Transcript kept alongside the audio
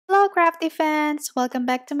Crafty fans! Welcome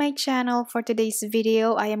back to my channel. For today's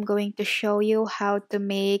video, I am going to show you how to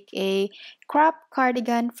make a crop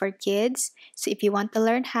cardigan for kids. So if you want to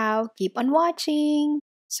learn how, keep on watching!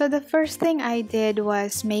 So the first thing I did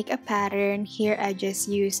was make a pattern. Here I just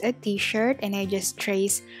used a t-shirt and I just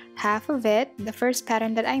traced half of it. The first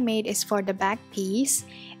pattern that I made is for the back piece.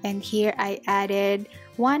 And here I added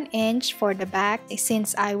 1 inch for the back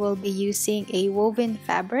since I will be using a woven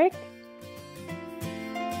fabric.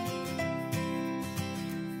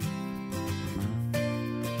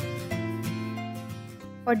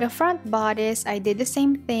 For the front bodice, I did the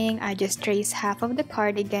same thing. I just traced half of the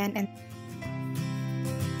cardigan and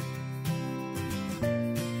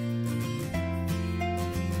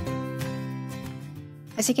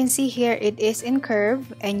as you can see here, it is in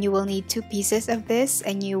curve and you will need 2 pieces of this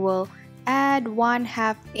and you will add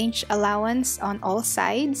 1/2 inch allowance on all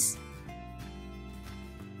sides.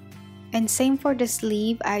 And same for the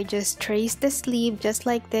sleeve, I just traced the sleeve just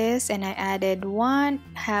like this and I added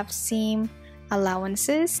 1/2 seam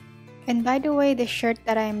allowances. And by the way, the shirt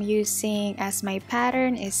that I'm using as my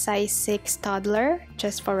pattern is size 6 toddler,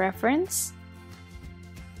 just for reference.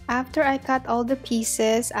 After I cut all the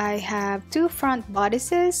pieces, I have 2 front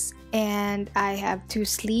bodices and I have 2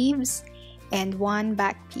 sleeves and 1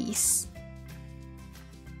 back piece.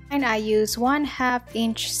 And I use 1/2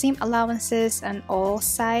 inch seam allowances on all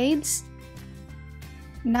sides.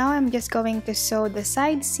 Now I'm just going to sew the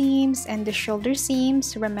side seams and the shoulder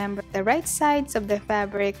seams. Remember, the right sides of the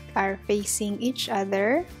fabric are facing each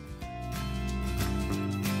other.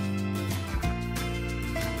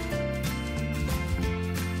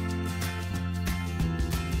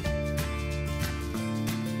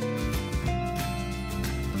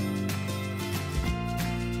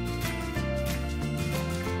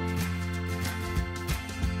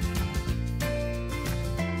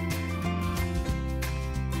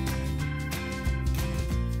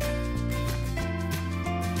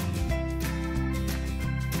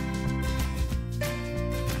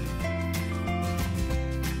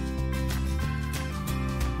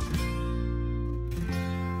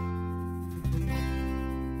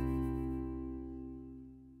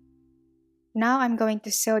 Now I'm going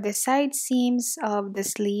to sew the side seams of the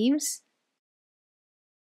sleeves.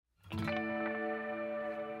 You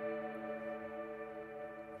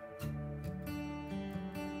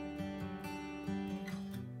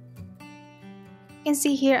can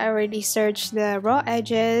see here I already serged the raw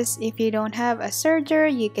edges. If you don't have a serger,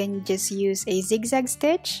 you can just use a zigzag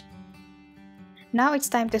stitch. Now it's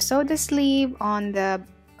time to sew the sleeve on the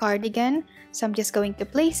cardigan. So I'm just going to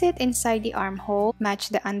place it inside the armhole, match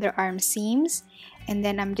the underarm seams, and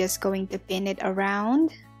then I'm just going to pin it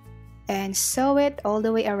around and sew it all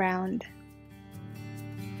the way around.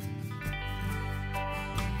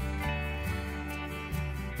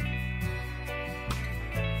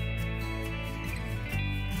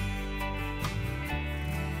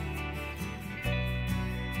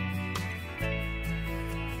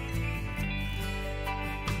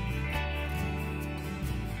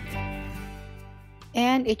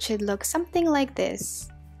 And it should look something like this.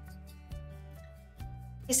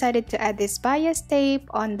 I decided to add this bias tape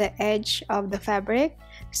on the edge of the fabric,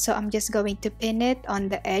 so I'm just going to pin it on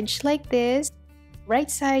the edge like this. Right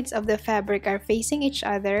sides of the fabric are facing each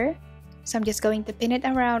other, so I'm just going to pin it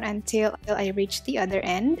around until I reach the other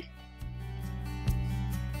end.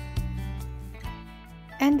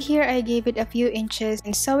 And here I gave it a few inches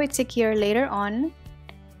and sew it secure later on.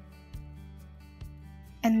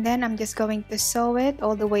 And then I'm just going to sew it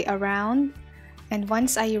all the way around. And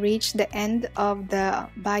once I reach the end of the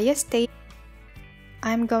bias tape,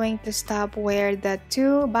 I'm going to stop where the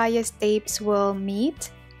 2 bias tapes will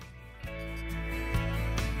meet.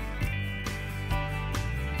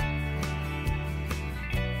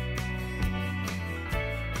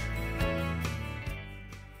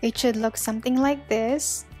 It should look something like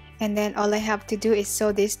this. And then all I have to do is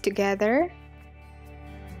sew this together.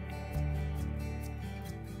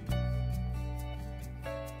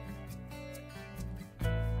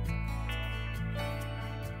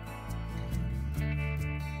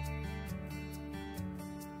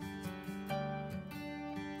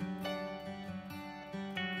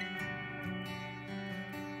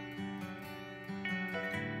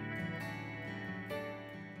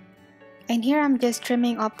 And here I'm just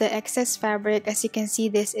trimming off the excess fabric. As you can see,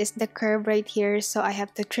 this is the curve right here, so I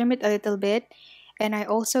have to trim it a little bit. And I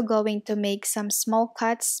also going to make some small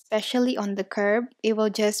cuts, especially on the curve. It will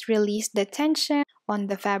just release the tension on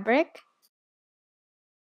the fabric.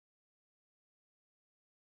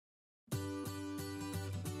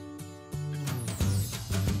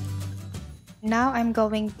 Now I'm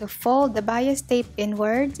going to fold the bias tape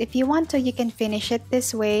inwards. If you want to, you can finish it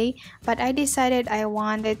this way, but I decided I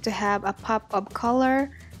wanted to have a pop of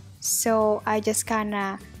color, so I just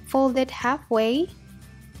kinda fold it halfway.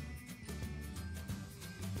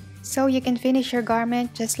 So you can finish your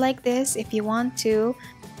garment just like this if you want to.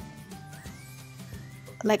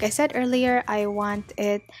 Like I said earlier, I want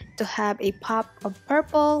it to have a pop of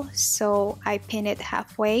purple, so I pin it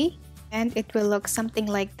halfway and it will look something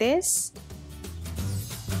like this.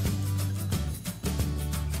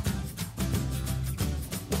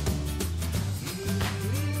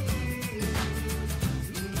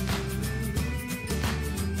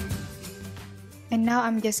 And now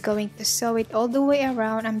I'm just going to sew it all the way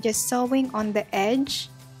around. I'm just sewing on the edge.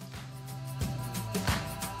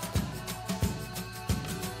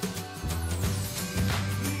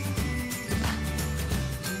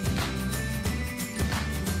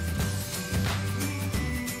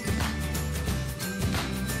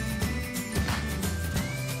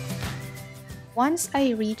 Once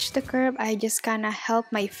I reach the curve, I just kind of help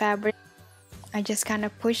my fabric. I just kind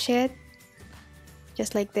of push it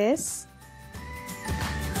just like this.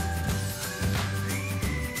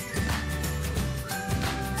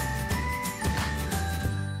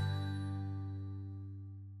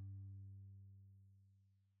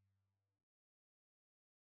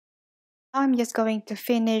 Now I'm just going to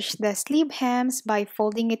finish the sleeve hems by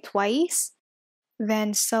folding it twice.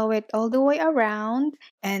 Then sew it all the way around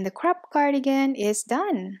and the crop cardigan is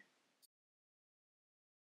done.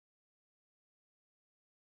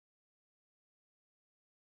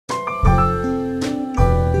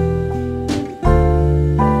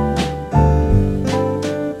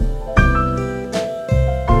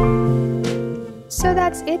 So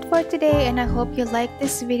that's it for today, and I hope you liked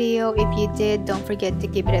this video. If you did, don't forget to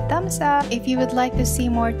give it a thumbs up. If you would like to see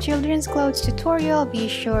more children's clothes tutorial, be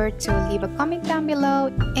sure to leave a comment down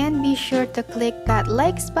below and be sure to click that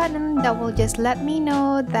likes button. That will just let me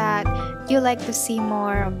know that you like to see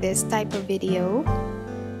more of this type of video.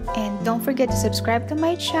 And don't forget to subscribe to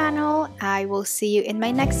my channel. I will see you in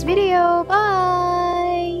my next video. Bye!